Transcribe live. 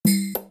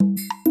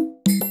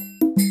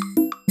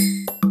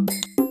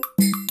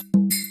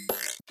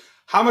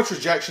How much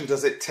rejection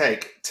does it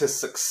take to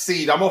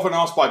succeed? I'm often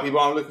asked by people,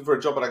 I'm looking for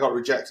a job, but I got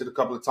rejected a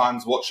couple of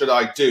times. What should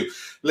I do?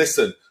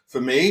 Listen, for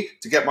me,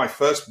 to get my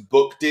first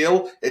book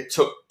deal, it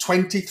took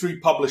 23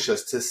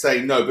 publishers to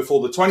say no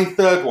before the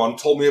 23rd one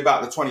told me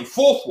about the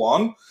 24th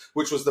one,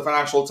 which was the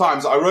Financial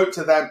Times. I wrote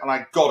to them and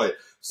I got it.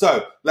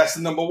 So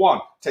lesson number one,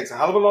 takes a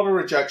hell of a lot of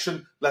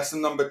rejection. Lesson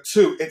number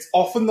two, it's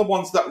often the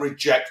ones that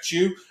reject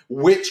you,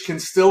 which can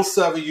still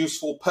serve a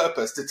useful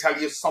purpose to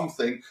tell you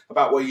something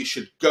about where you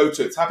should go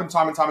to. It's happened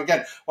time and time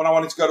again. When I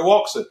wanted to go to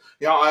Oxford,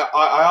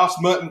 I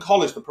asked Merton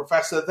College, the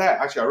professor there.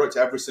 Actually, I wrote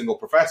to every single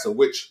professor,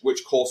 which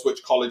course,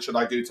 which college should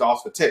I do to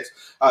ask for tips.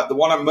 The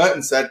one at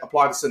Merton said,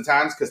 apply to St.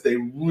 Anne's because they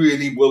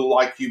really will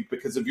like you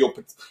because of your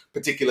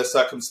particular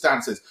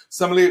circumstances.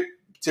 Similarly,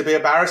 to be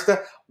a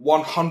barrister,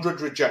 100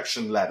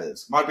 rejection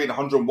letters. Might have been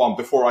 101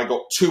 before I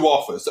got 2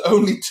 offers.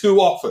 Only 2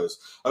 offers.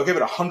 Okay,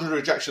 but 100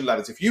 rejection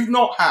letters. If you've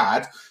not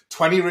had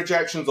 20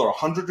 rejections or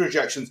 100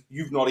 rejections,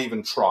 you've not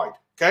even tried.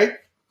 Okay?